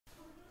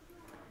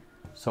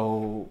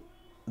So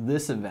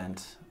this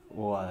event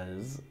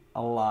was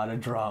a lot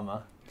of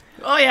drama.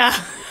 Oh yeah.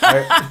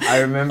 I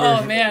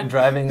remember man.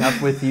 driving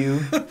up with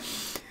you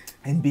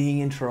and being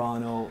in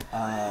Toronto.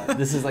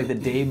 This is like the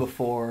day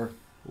before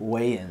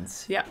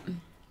weigh-ins. Yeah.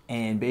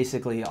 And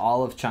basically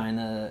all of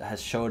China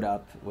has showed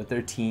up with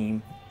their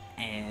team,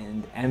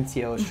 and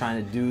MTO is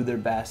trying to do their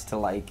best to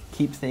like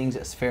keep things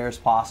as fair as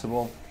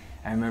possible.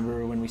 I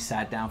remember when we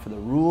sat down for the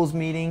rules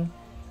meeting,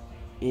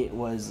 it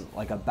was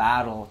like a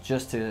battle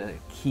just to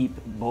keep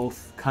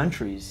both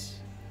countries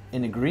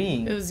in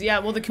agreeing. It was,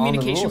 well, the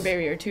communication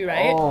barrier too,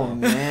 right? Oh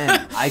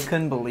man, I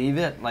couldn't believe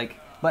it. Like,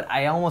 but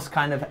I almost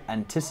kind of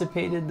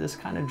anticipated this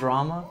kind of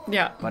drama.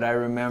 Yeah. But I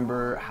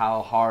remember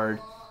how hard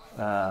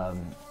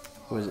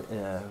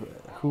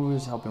who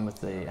was helping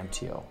with the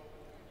MTO?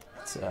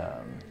 It's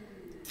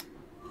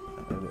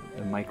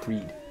Mike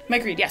Reid.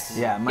 Mike Reid, yes.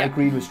 Yeah, Mike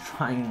Reid was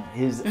trying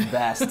his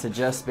best to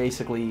just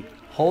basically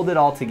hold it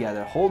all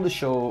together, hold the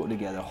show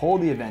together,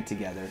 hold the event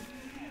together,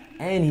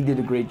 and he did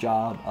a great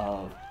job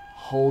of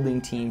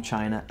holding Team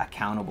China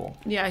accountable.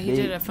 Yeah, he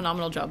did a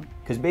phenomenal job.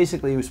 Because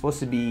basically it was supposed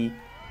to be,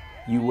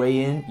 you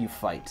weigh in, you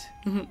fight.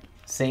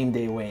 Same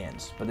day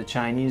weigh-ins. But the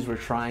Chinese were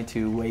trying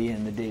to weigh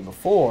in the day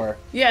before.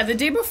 Yeah, the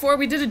day before,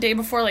 we did a day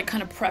before like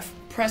kind of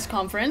press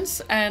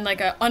conference and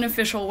like an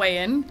unofficial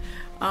weigh-in.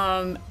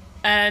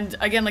 And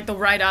again, like the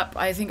ride up,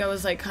 I think I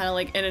was like kind of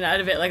like in and out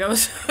of it. Like I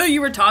was,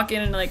 you were talking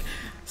and like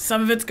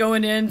some of it's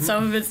going in,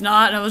 some of it's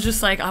not. And I was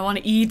just like, I want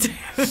to eat.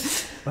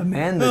 But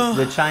man,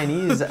 the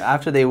Chinese,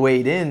 after they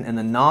weighed in and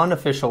the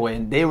non-official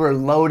weigh-in, they were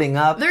loading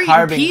up, They're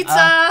carving eating pizza.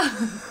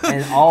 Up,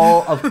 and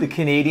all of the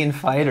Canadian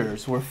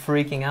fighters were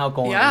freaking out,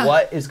 going,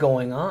 "What is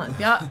going on?"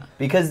 Yeah.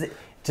 Because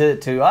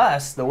to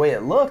us, the way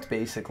it looked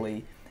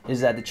basically is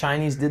that the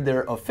Chinese did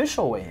their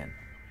official weigh-in,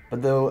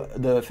 but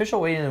the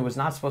official weigh-in was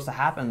not supposed to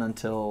happen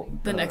until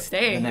the next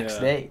day. The next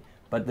day.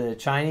 But the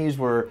Chinese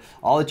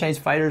all the Chinese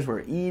fighters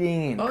were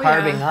eating and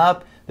carving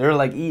up. They were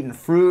like eating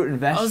fruit and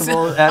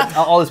vegetables,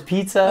 all this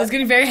pizza. I was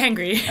getting very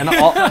hangry. And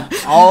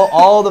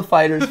all the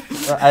fighters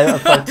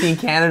from Team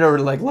Canada were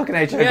like looking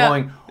at each other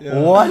going,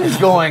 what is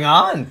going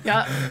on?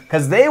 Yeah.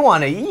 Because they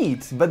want to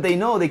eat, but they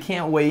know they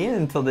can't weigh in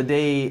until the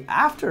day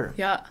after.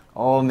 Yeah.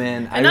 Oh,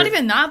 man. And not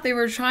even that, they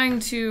were trying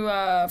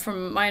to,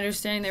 from my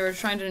understanding, they were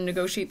trying to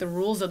negotiate the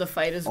rules of the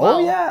fight as well.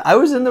 Oh, yeah. I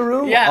was in the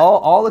room. Yeah.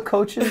 All the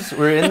coaches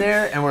were in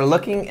there, and we're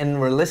looking and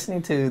we're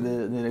listening to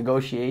the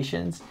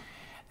negotiations.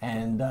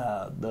 And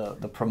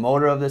the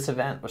promoter of this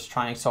event was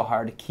trying so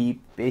hard to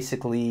keep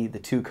basically the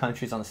two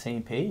countries on the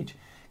same page.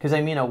 Because,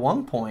 I mean, at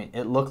one point,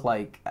 it looked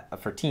like,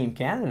 for Team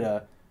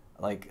Canada,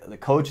 like the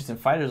coaches and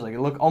fighters,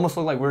 like almost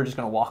looked like we were just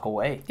going to walk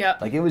away. Yeah.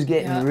 Like it was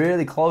getting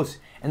really close.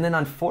 And then,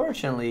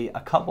 unfortunately,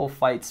 a couple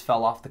fights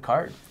fell off the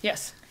card.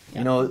 Yes. Yeah.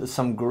 You know,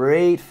 some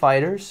great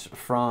fighters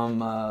from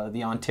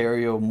the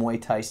Ontario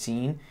Muay Thai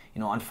scene.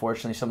 You know,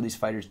 unfortunately, some of these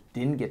fighters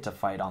didn't get to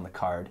fight on the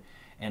card.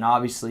 And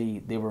obviously,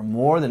 they were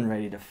more than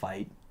ready to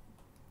fight.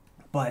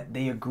 But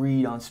they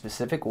agreed on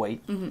specific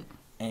weight,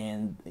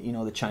 and you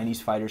know the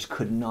Chinese fighters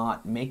could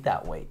not make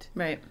that weight.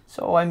 Right.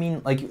 So I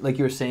mean, like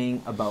you were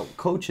saying about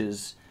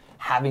coaches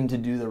having to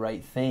do the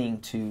right thing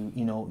to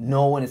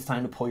know when it's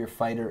time to pull your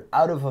fighter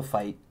out of a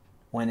fight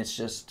when it's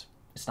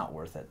not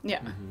worth it.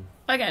 Yeah.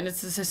 Again,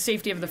 it's the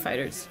safety of the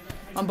fighters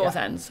on both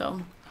ends.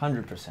 So.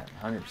 100%.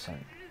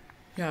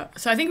 Yeah.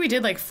 So I think we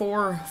did like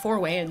four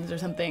weigh-ins or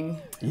something.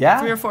 Yeah.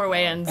 3 or 4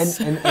 weigh-ins.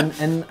 And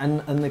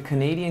the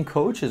Canadian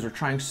coaches are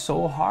trying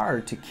so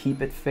hard to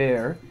keep it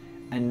fair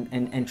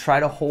and try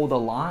to hold a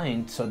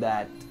line so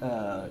that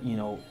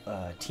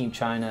Team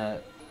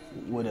China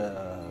would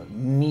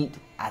meet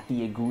at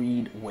the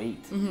agreed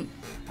weight.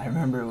 I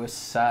remember it was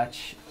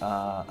such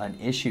an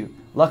issue.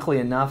 Luckily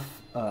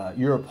enough,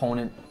 your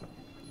opponent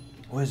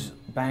was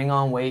bang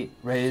on weight,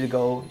 ready to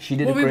go. She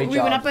did a great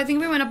job. I think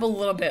we went up a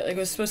little bit. Like it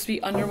was supposed to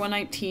be under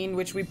 119,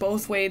 which we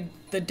both weighed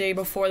the day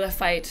before the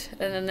fight,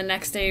 and then the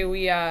next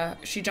day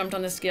she jumped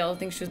on the scale. I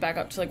think she was back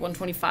up to like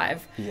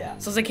 125. Yeah.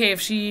 So I was like, hey, if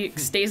she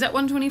stays at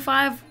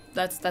 125,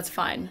 that's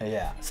fine.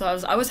 Yeah. So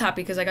I was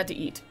happy because I got to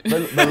eat.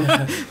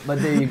 But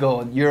there you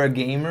go. You're a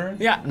gamer.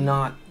 Yeah.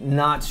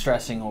 Not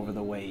stressing over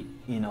the weight,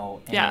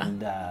 And,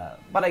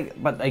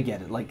 but I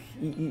get it. Like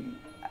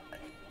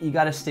you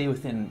got to stay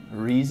within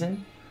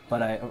reason.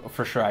 But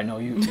I know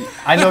you.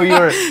 I know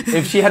you're.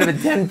 If she had been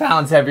 10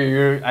 pounds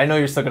heavier, I know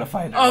you're still gonna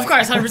fight her. Oh, of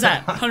course,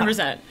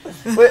 100%.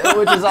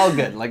 Which is all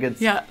good. Like it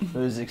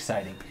was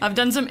exciting. I've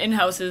done some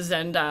in-houses,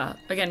 and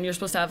again, you're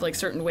supposed to have like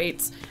certain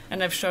weights,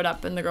 and I've showed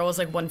up, and the girl was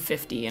like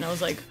 150, and I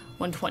was like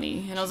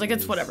 120, and I was like,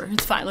 it's whatever,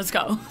 it's fine, let's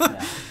go.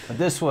 Yeah. But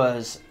this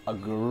was a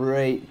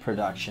great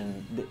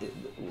production.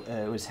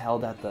 It was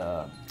held at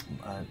the.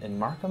 In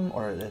Markham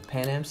or the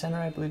Pan Am Center,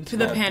 I believe. To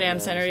the Pan Am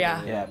Center,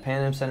 yeah. Yeah,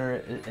 Pan Am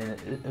Center.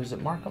 Was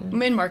it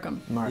Markham? In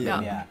Markham.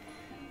 Markham, yeah.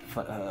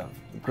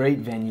 Great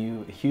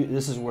venue.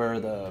 This is where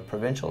the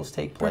provincials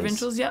take place.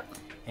 Provincials, yep.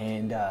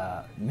 And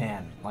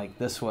man, like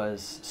this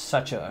was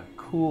such a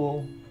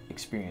cool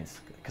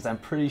experience because I'm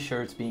pretty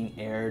sure it's being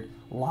aired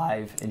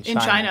live in China.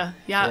 In China,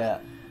 yeah. Yeah.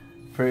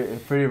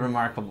 pretty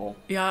remarkable.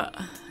 Yeah.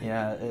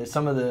 Yeah,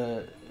 some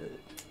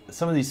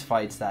of these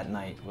fights that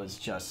night was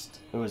just,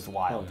 it was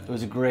wild. It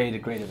was a great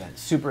event,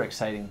 super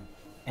exciting,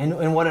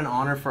 and what an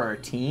honor for our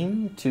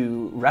team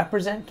to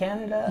represent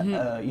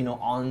Canada, you know,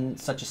 on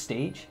such a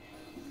stage,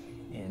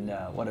 and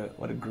what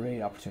a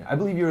great opportunity. I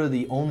believe you were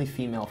the only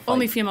female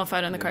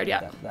fight on the card,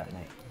 yeah. That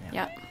night.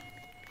 Yeah.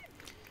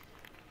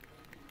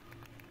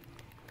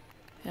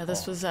 Yeah,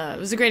 this was it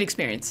was a great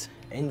experience.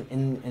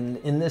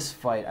 In this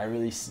fight,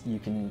 you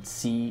can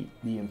see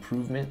the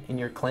improvement in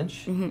your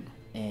clinch,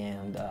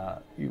 and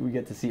we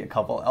get to see a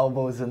couple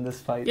elbows in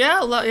this fight.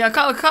 Yeah,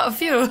 caught a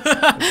few.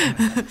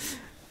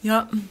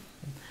 Yeah.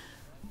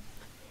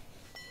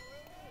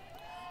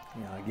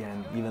 You know,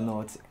 again, even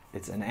though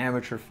it's an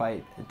amateur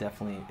fight, it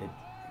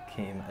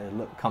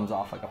comes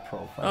off like a pro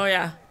fight. Oh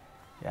yeah.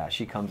 Yeah,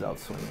 she comes out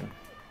swinging.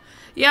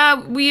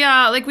 Yeah, we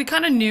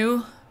kind of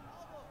knew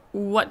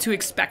what to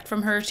expect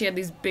from her. She had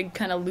these big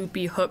kind of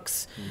loopy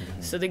hooks.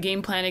 So the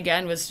game plan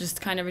again was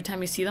just kind of every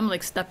time you see them,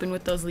 like step in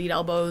with those lead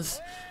elbows,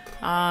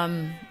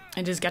 and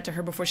just get to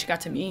her before she got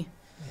to me.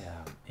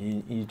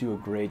 Yeah, you do a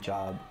great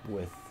job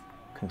with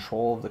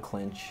control of the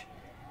clinch,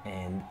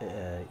 and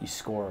you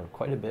score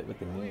quite a bit with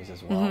the knees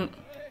as well.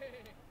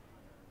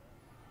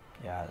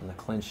 Yeah, and the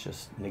clinch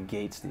just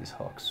negates these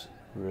hooks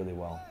really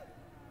well.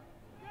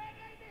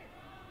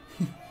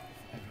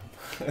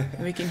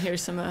 We can hear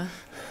some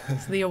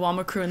the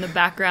OAMA crew in the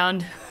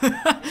background.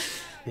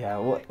 Yeah,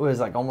 what was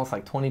like almost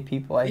like 20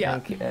 people I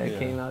think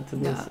came out to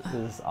this. Yeah.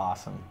 This is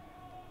awesome.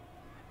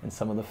 And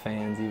some of the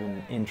fans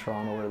even in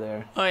Toronto were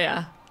there. Oh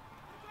yeah.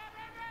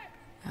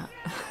 Yeah.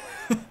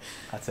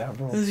 That's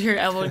everyone. This is your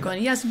everyone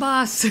going, yes,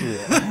 boss.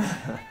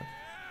 Yeah.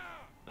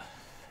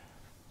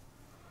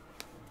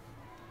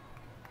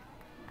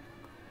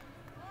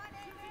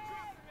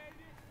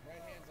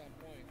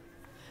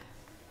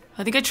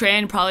 I think I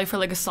trained probably for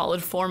like a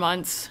solid 4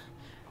 months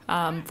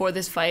for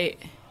this fight.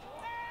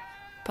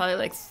 Probably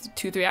like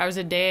 2-3 hours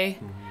a day.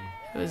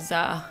 It was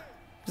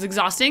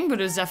exhausting,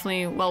 but it was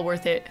definitely well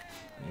worth it.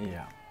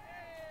 Yeah.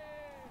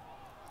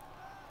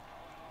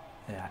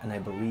 Yeah, and I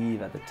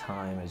believe at the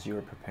time, as you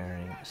were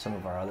preparing, some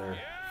of our other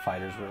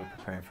fighters were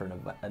preparing for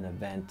an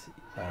event.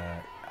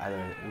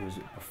 Either it was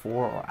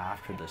before or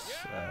after this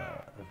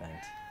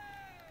event.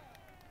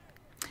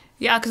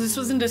 Yeah, because this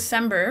was in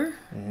December,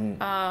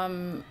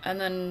 and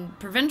then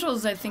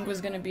provincials I think was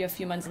going to be a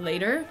few months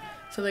later.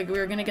 So like we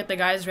were going to get the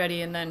guys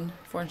ready, and then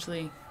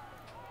fortunately,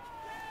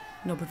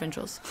 no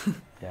provincials.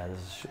 Yeah,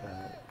 this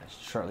is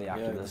shortly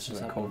after this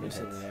when COVID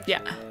hit.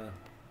 Yeah.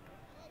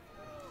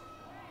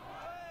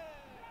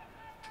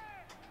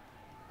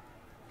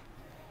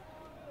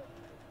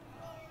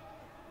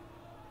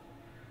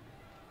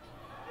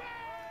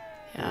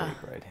 Yeah.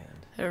 Right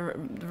hand.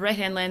 The right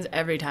hand lands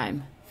every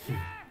time.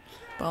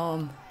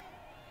 Boom.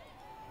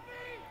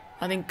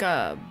 I think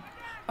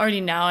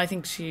already now, I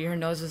think her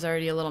nose is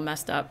already a little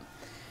messed up.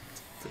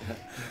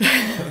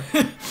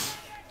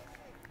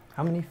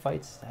 How many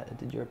fights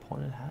did your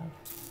opponent have?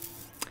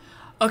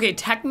 Okay,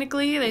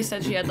 technically they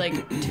said she had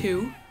like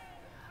 2,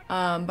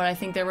 but I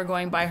think they were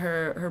going by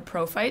her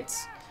pro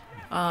fights.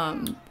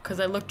 Because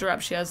I looked her up,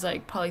 she has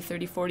like probably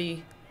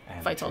 30-40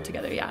 fights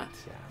altogether. Yeah.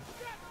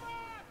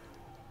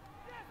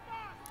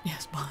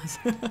 Yes, boss.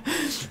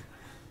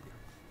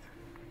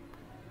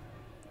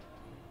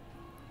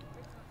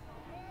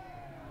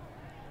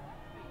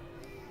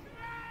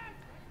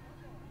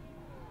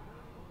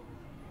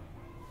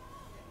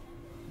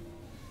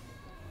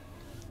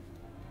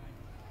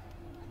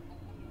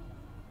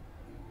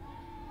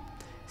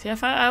 See,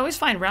 I always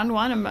find round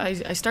 1,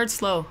 I start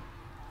slow.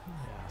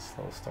 Yeah,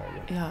 slow start.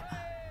 Yeah.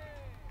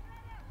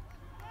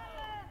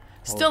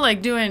 Still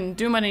like doing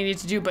what I need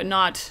to do, but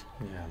not.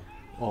 Yeah.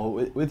 Well,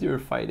 with your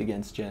fight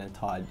against Janet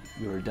Todd,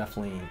 you were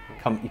definitely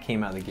you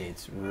came out of the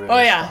gates really strong.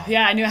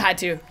 Yeah, I knew I had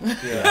to.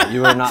 Yeah,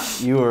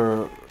 you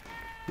were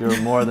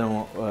more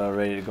than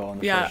ready to go in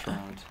the first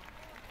round.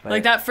 But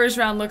like that first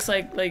round looks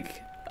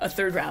like a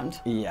third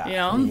round. Yeah. You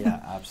know? Yeah,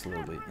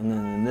 absolutely. And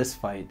then in this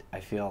fight, I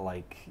feel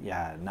like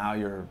now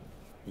you're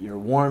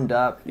warmed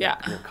up.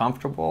 Yeah. You're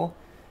comfortable,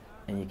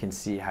 and you can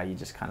see how you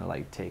just kind of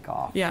like take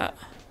off. Yeah.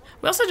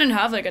 We also didn't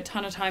have like a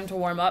ton of time to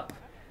warm up.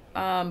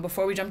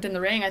 Before we jumped in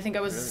the ring, I think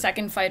I was the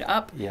second fight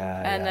up.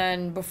 Yeah. And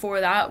then before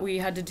that, we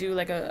had to do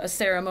like a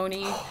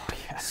ceremony. Oh,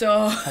 yeah.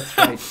 So that's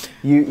right.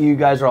 You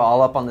guys were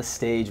all up on the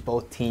stage,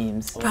 both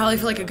teams. Probably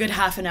for like a good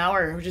half an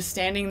hour, we're just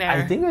standing there.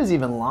 I think it was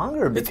even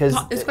longer because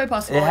it's quite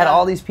possible. It had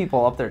all these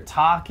people up there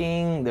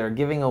talking. They're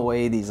giving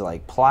away these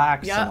like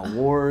plaques and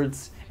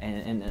awards.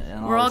 And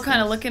we're all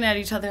kind of looking at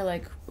each other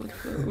like,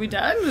 are we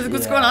done?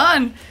 What's going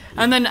on?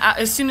 And then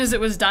as soon as it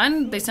was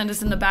done, they sent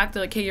us in the back.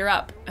 They're like, hey, you're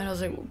up. And I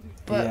was like,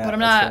 but I'm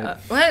not.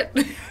 What?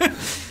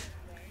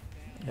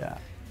 Yeah.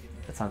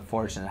 It's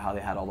unfortunate how they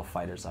had all the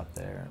fighters up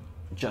there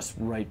just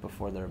right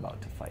before they're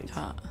about to fight.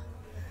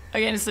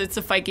 Again, it's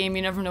a fight game.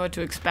 You never know what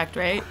to expect,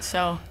 right?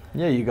 So.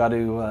 Yeah, you got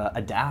to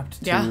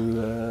adapt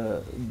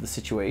to the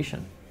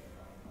situation.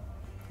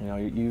 You know,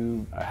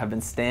 you have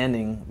been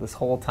standing this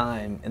whole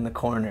time in the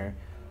corner,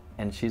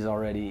 and she's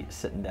already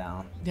sitting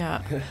down.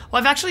 Yeah. Well,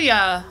 I've actually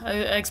I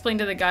explained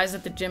to the guys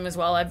at the gym as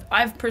well.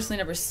 I've personally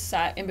never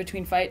sat in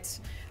between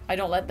fights. I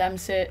don't let them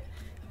sit.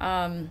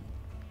 I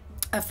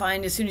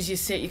find as soon as you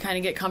sit, you kind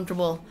of get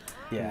comfortable,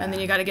 and then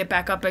you got to get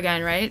back up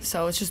again, right?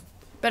 So it's just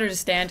better to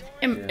stand,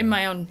 in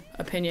my own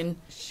opinion.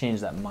 Change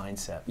that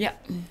mindset. Yeah,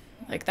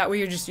 like that way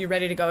you're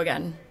ready to go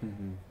again.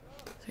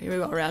 So here we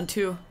go, round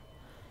 2.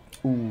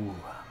 Ooh,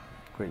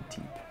 great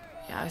teep.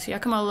 Yeah, see, I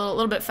come out a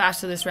little bit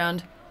faster this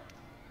round.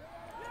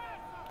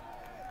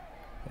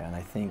 Yeah, and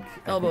I think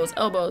elbows.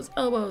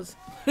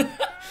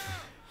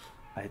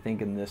 I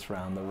think in this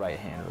round the right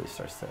hand really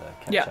starts to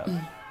catch up.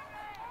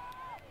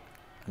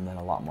 And then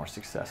a lot more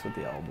success with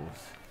the elbows.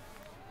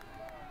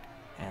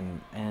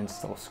 And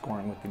still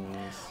scoring with the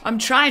knees. I'm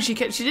trying. She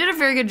did a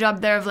very good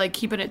job there of like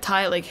keeping it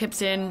tight, like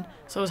hips in.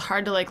 So it was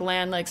hard to like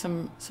land like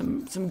some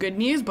good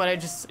knees, but I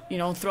just, you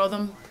know, throw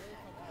them,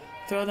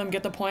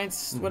 get the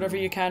points, whatever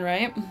you can,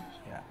 right?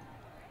 Yeah.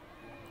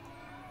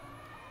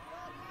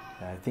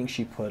 I think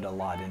she put a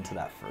lot into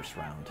that first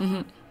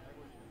round.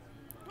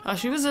 Oh,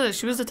 she was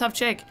a tough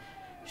chick.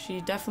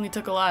 She definitely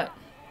took a lot.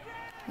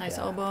 Nice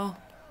elbow.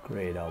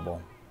 Great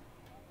elbow.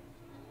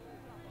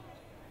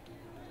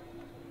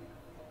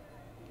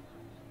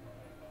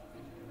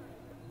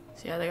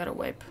 So yeah, they gotta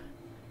wipe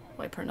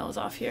her nose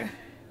off here.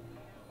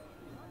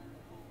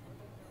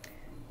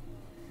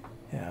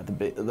 Yeah,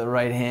 the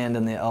right hand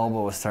and the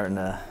elbow is starting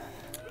to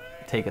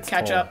take its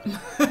catch toll. up.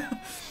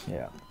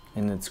 Yeah,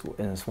 and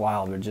it's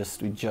wild. We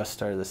just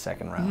started the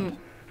second round.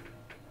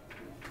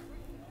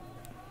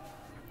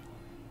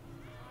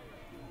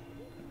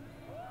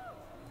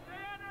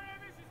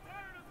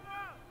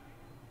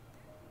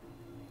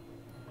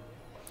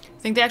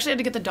 I think they actually had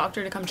to get the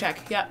doctor to come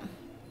check. Yeah,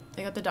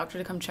 they got the doctor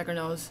to come check her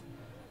nose.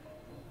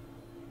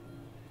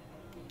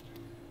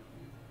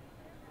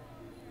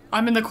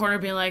 I'm in the corner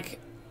being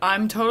like,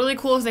 I'm totally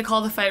cool if they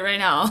call the fight right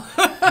now.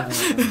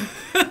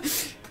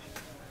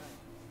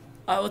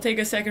 I will take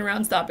a second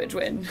round stoppage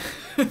win.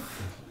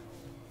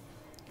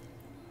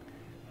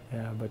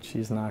 Yeah, but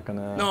she's not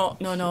gonna. No.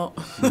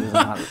 She's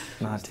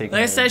not taking.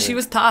 Like I said, she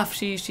was tough.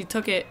 She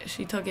took it.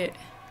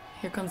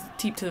 Here comes the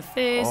teep to the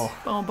face.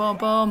 Oh.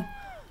 Boom.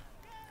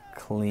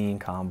 Clean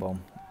combo.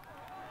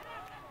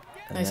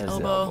 And Nice there's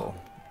the elbow.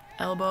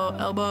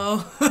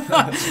 Elbow.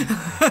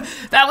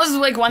 That was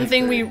like one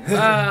thing we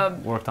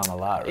worked on a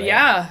lot, right?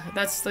 Yeah,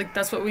 that's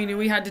what we knew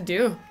we had to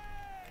do.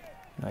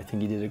 I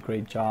think you did a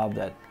great job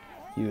that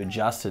you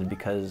adjusted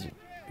because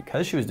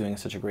she was doing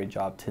such a great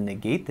job to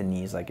negate the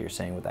knees, like you're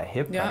saying, with that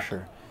hip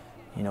pressure.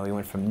 You know, we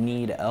went from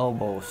knee to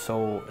elbow,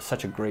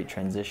 such a great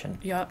transition.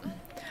 Yeah.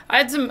 I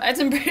had some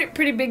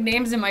pretty big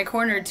names in my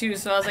corner too,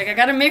 so I was like, I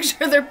gotta make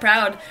sure they're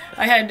proud.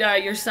 I had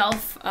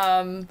yourself,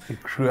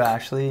 Kru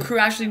Ashley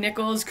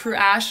Nichols, Kru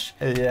Ash.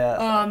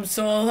 Yeah.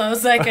 So I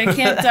was like, I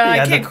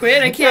can't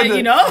quit. I can't,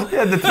 you know. You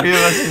had the 3 of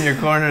us in your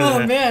corner. Oh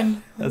there.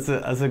 man. That's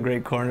a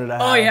great corner to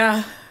have. Oh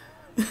yeah.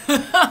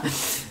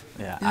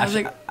 Yeah,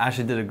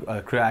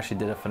 Kru Ashley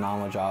did a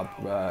phenomenal job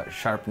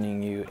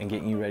sharpening you and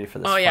getting you ready for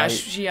this fight. Oh yeah,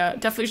 she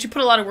definitely. She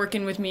put a lot of work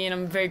in with me, and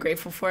I'm very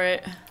grateful for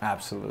it.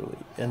 Absolutely.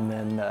 And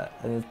then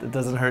it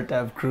doesn't hurt to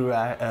have Kru.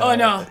 Oh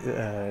no.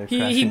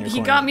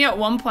 He got me at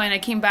one point. I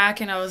came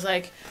back and I was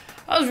like,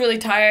 I was really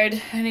tired,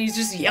 and he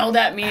just yelled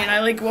at me, and I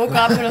like woke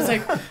up and I was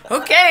like,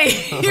 okay,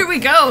 here we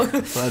go.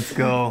 Let's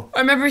go. I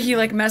remember he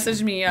like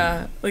messaged me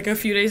like a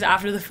few days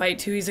after the fight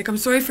too. He's like, I'm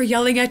sorry for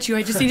yelling at you.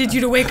 I just needed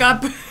you to wake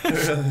up.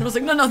 I was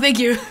like, no, thank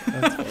you.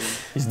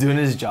 He's doing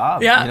his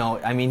job. Yeah. You know,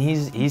 I mean,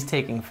 he's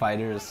taking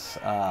fighters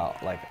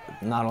like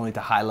not only to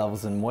high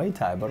levels in Muay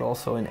Thai, but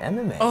also in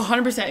MMA. Oh,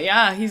 100%.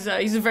 Yeah, he's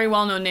a very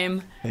well-known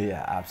name.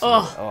 Yeah,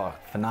 absolutely. Oh,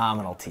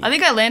 phenomenal team. I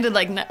think I landed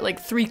like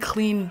 3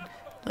 clean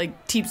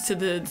like teeps to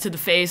the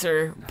face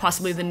or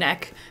possibly the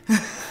neck.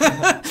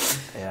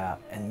 Yeah,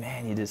 and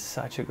man, you did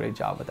such a great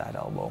job with that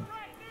elbow.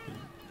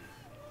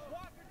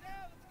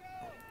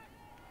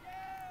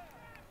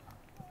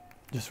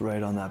 Just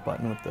right on that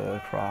button with the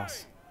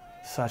cross.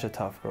 Such a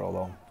tough girl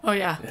though. Oh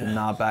yeah. Did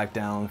not back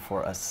down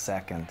for a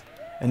second.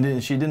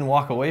 And she didn't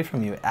walk away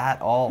from you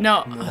at all.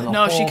 No,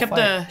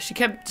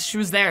 she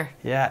was there.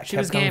 Yeah, she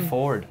kept was coming game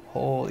forward.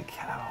 Holy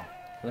cow.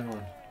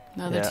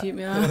 Another teep,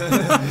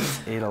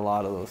 yeah. Ate a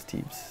lot of those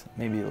teeps.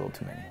 Maybe a little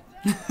too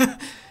many.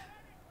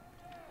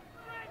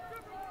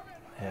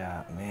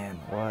 Yeah, man,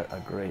 what a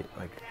great,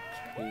 like...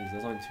 Jeez,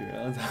 that's only 2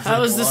 rounds. That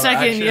was the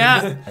second,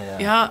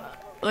 yeah.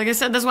 Like I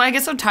said, that's why I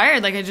get so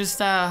tired. Like I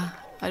just, I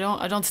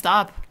don't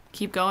stop.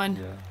 Keep going.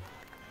 Yeah.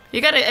 You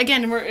gotta,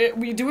 again,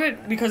 we do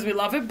it because we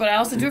love it, but I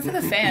also do it for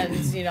the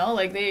fans, you know?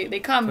 Like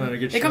they come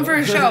for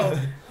a show,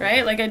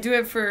 right? Like I do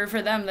it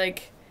for them,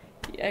 like...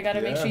 I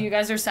gotta make sure you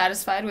guys are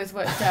satisfied with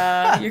what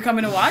you're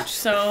coming to watch.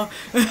 So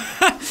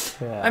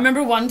I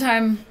remember one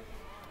time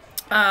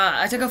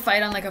I took a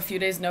fight on like a few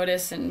days'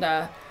 notice, and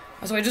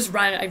so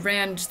I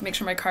ran just to make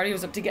sure my cardio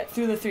was up to get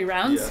through the 3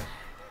 rounds. Yeah.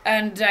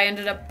 And I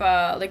ended up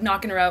like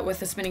knocking her out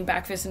with a spinning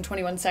back fist in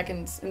 21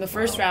 seconds in the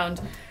first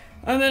round.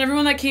 And then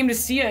everyone that came to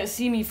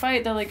see me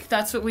fight, they're like,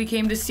 that's what we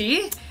came to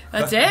see.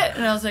 That's it?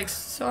 And I was like,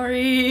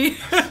 sorry.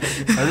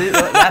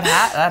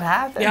 That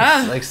happens.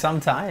 Yeah. Like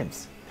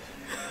sometimes.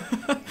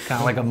 Kind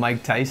of like a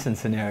Mike Tyson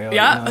scenario.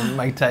 Yeah. You know,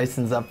 Mike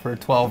Tyson's up for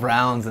 12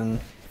 rounds and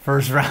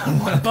first round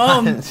one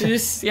Boom. punch. You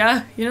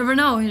never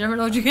know. You never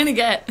know what you're going to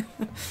get.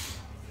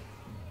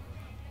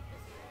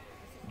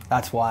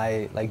 That's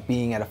why, like,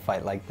 being at a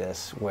fight like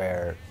this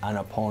where an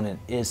opponent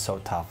is so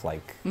tough,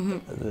 like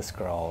this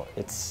girl,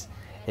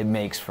 it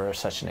makes for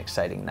such an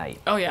exciting night.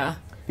 Oh, yeah.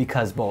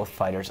 Because both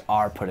fighters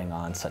are putting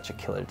on such a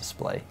killer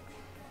display.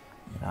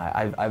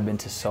 I've been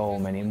to so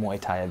many Muay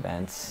Thai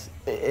events,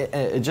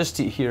 just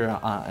here in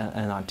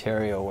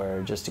Ontario,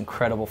 where just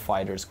incredible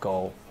fighters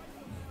go,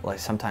 like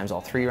sometimes all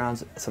 3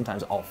 rounds,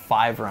 sometimes all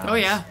 5 rounds. Oh,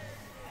 yeah.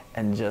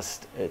 And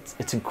just,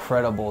 it's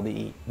incredible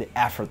the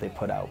effort they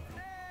put out.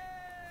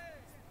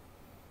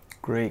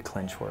 Great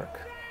clinch work.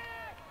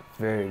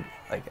 Very,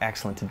 like,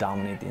 excellent to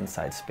dominate the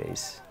inside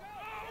space.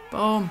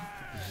 Boom.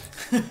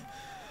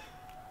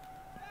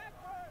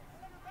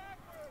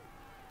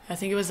 I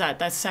think it was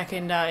that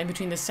second, in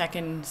between the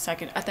second,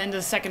 at the end of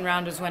the second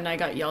round is when I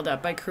got yelled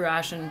at by Kru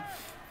Ash, and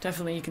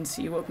definitely you can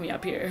see woke me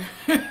up here.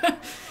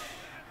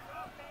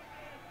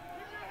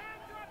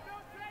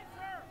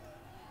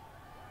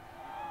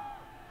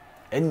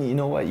 And you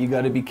know what? You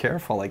got to be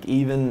careful. Like,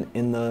 even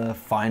in the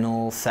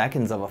final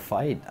seconds of a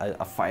fight,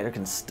 a fighter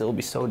can still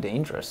be so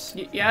dangerous.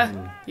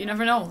 Yeah, you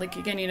never know. Like,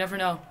 again, you never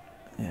know.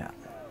 Yeah.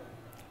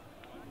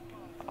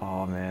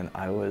 Oh man,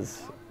 I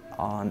was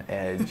on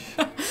edge.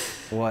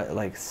 What,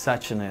 like,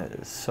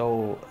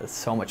 so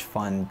much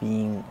fun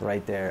being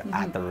right there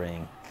at the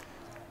ring.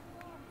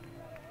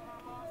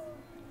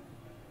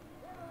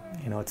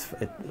 You know,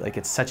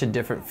 it's such a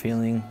different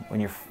feeling when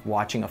you're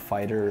watching a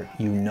fighter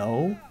you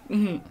know,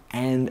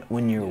 and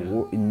when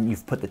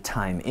you've put the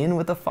time in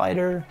with a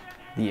fighter,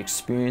 the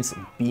experience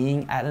of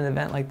being at an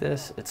event like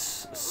this,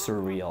 it's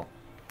surreal.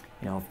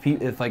 You know,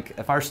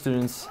 if our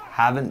students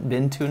haven't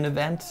been to an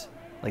event,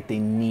 like, they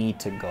need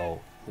to go.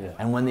 Yeah.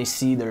 And when they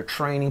see their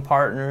training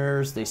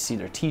partners, they see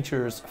their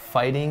teachers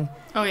fighting,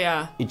 Oh,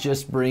 yeah. it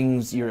just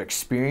brings your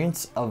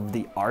experience of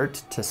the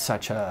art to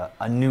such a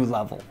new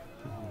level.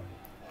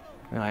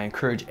 You know, I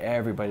encourage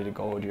everybody to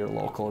go to your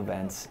local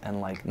events and,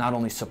 like, not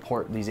only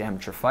support these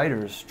amateur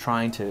fighters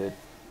trying to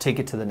take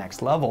it to the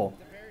next level,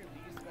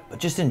 but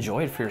just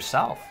enjoy it for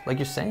yourself. Like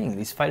you're saying,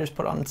 these fighters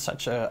put on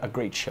such a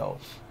great show.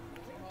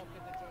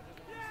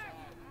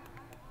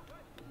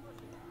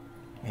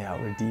 Yeah,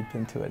 we're deep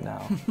into it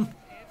now.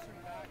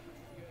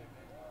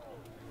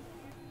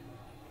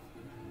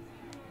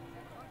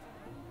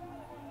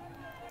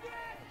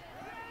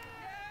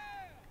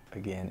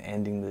 Again,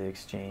 ending the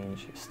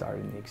exchange,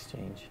 starting the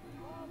exchange.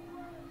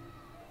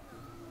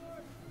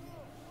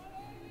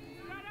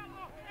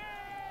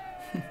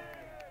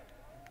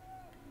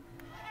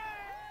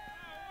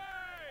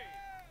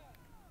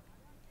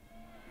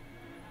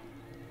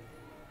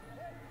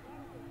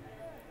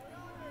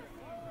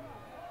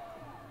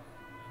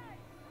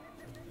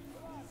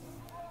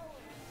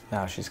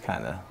 Now she's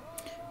kind of...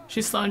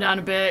 She's slowing down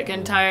a bit,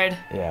 getting tired.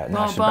 Yeah,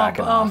 now she's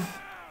backing off.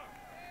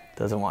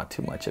 Doesn't want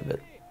too much of it.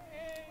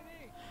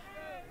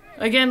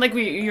 Again, like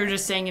you're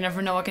just saying, you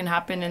never know what can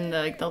happen in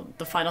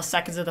the final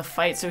seconds of the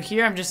fight. So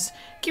here, I'm just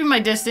keeping my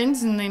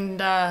distance and then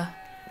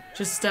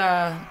just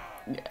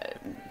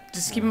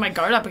keeping my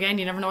guard up. Again,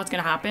 you never know what's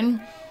gonna happen.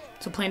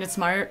 So playing it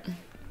smart.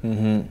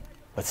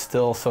 But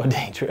still so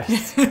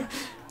dangerous.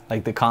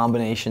 Like, the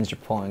combinations you're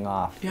pulling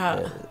off.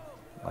 Yeah.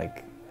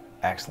 Like,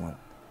 excellent.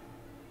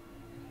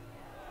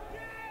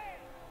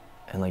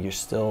 And, like, you're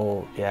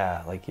still,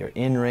 like, you're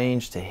in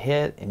range to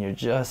hit, and you're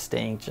just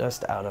staying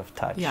just out of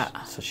touch.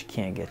 Yeah. So she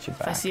can't get you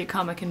back. If I see it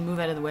come, I can move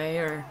out of the way,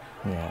 or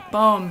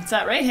boom. It's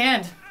that right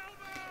hand.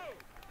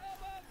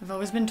 I've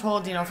always been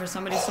told, you know, for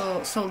somebody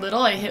so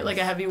little, I hit like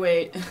a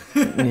heavyweight.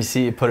 You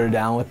see you put her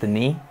down with the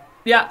knee?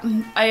 Yeah,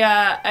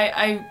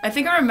 I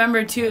think I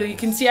remember too. You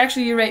can see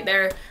actually you right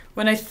there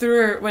when I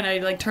threw her, when I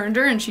like turned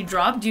her and she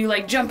dropped. You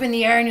like jump in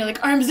the air and you're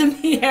like arms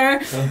in the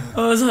air.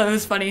 Oh, it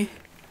was funny.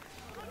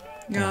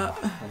 Yeah.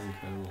 That's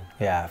incredible.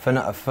 Yeah,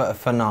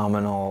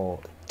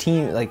 phenomenal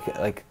team.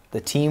 Like the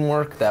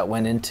teamwork that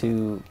went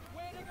into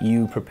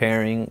you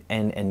preparing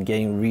and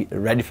getting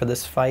ready for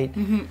this fight.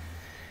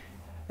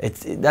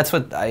 That's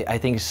what I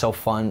think is so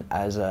fun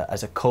as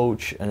a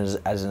coach and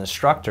as an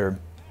instructor.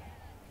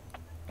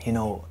 You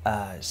know,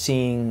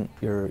 seeing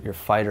your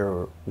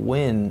fighter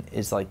win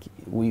is like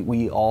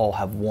we all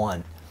have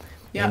won.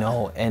 Yeah. You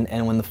know,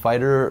 and when the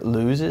fighter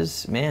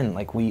loses, man,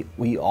 like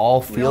we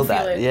all feel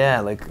that. Feel it.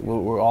 Yeah, like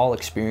we're all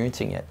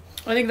experiencing it.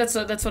 I think that's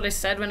what I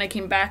said when I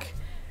came back.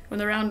 When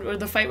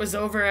the fight was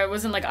over, it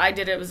wasn't like I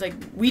did it. It was like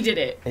we did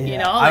it. Yeah. You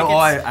know.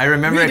 Like I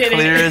remember it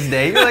clear as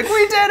day. You're like,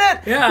 we did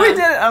it. Yeah. We did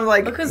it. I'm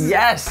like, because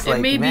yes. It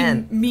Like, may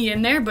man. be me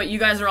in there, but you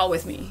guys are all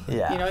with me.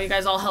 Yeah. You know, you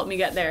guys all helped me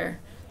get there.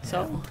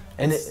 So.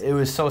 And it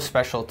was so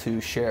special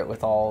to share it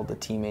with all the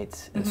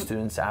teammates and Mm-hmm.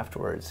 students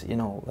afterwards. You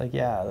know, like,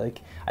 yeah,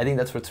 like, I think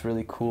that's what's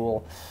really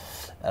cool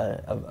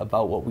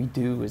about what we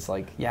do is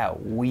like, yeah,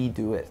 we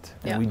do it.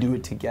 And Yeah. we do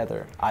it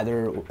together.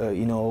 Either,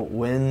 you know,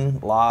 win,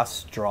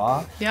 loss,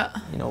 draw. Yeah.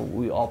 You know,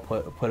 we all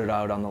put it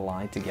out on the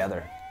line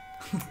together.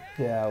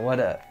 Yeah,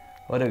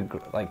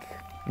 like,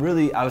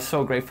 really, I was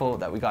so grateful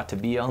that we got to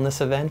be on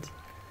this event.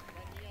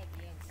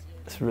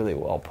 It's really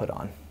well put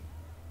on.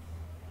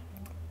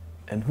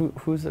 And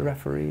who's the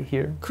referee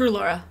here? Kru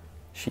Laura.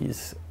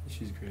 She's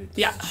great.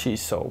 Yeah.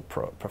 She's so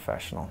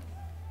professional.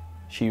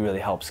 She really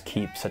helps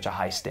keep such a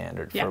high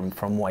standard Yeah.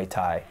 from Muay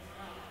Thai.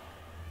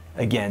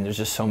 Again, there's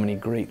just so many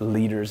great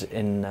leaders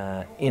in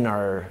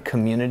our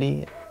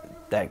community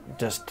that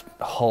just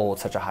hold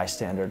such a high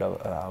standard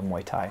of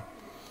Muay Thai.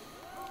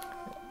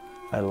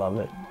 I love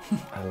it.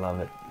 I love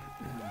it.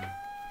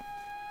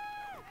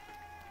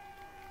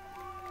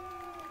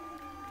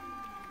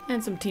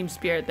 And some team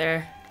spirit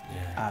there.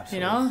 Yeah. Absolutely.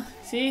 You know?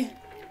 See?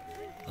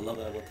 I love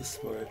that about the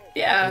sport.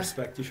 Yeah.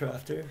 Respect each other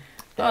after.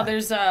 Oh,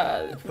 there's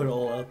Put it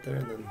all out there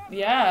and then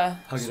yeah.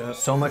 hug it out.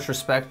 So much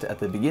respect at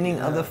the beginning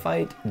of the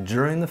fight,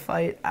 during the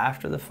fight,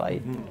 after the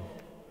fight.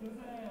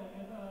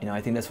 You know, I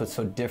think that's what's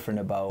so different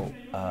about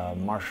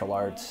martial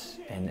arts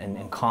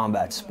and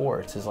combat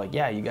sports is like,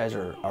 yeah, you guys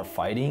are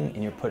fighting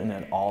and you're putting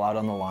it all out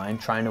on the line,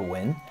 trying to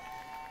win.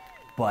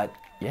 But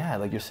yeah,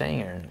 like you're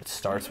saying, Aaron, it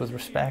starts with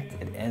respect,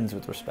 it ends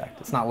with respect.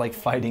 It's not like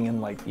fighting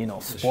in like, you know,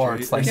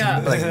 sports, like, Yeah.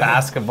 like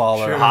basketball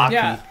or Sure. hockey.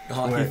 Yeah. The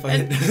hockey Where-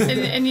 fight.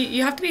 And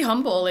you have to be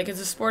humble. Like,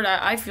 it's a sport,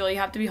 I feel you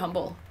have to be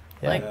humble.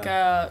 Yeah.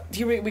 Like,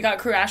 here we got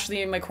Kru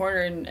Ashley in my corner,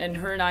 and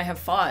her and I have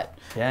fought,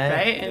 Yeah.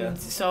 right? And Yeah.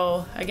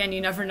 so, again,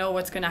 you never know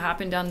what's going to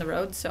happen down the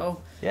road,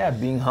 so. Yeah,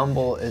 being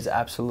humble is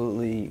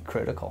absolutely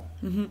critical.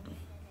 Mm-hmm.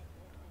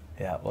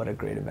 Yeah, what a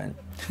great event.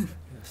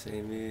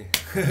 Same me.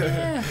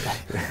 Yeah.